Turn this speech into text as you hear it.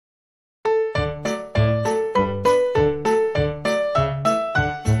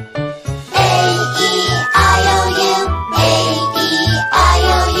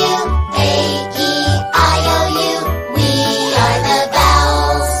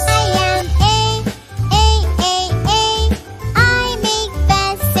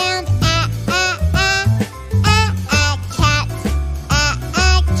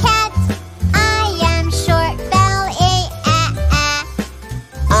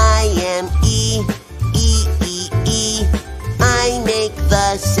am E, E, E, E. I make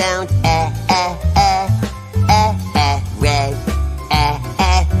the sound red,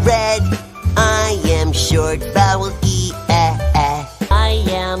 red. I am short vowel E, I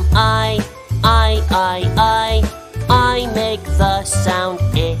am I make the sound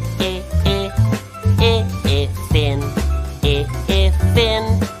thin,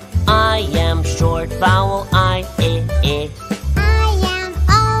 thin. I am short vowel I, I am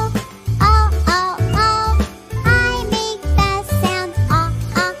O, I make the sound dog,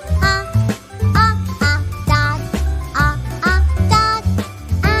 dog.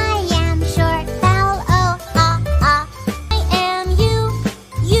 I am short vowel O, I am U,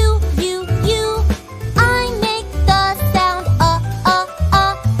 I make the sound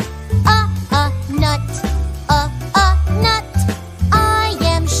nut, nut. I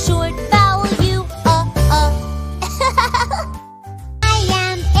am short vowel U, I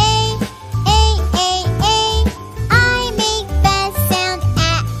am A, I make the sound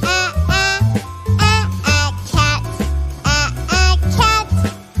cat, cat.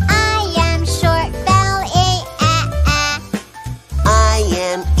 I am short vowel A, I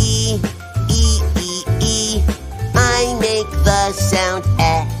am E, E, E, E. I make the sound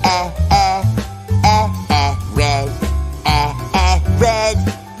red, red.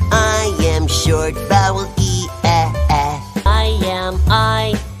 I am short vowel E, I am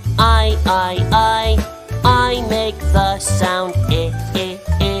I make the sound thin,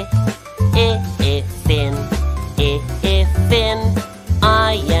 thin.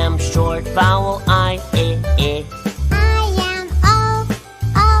 I am short vowel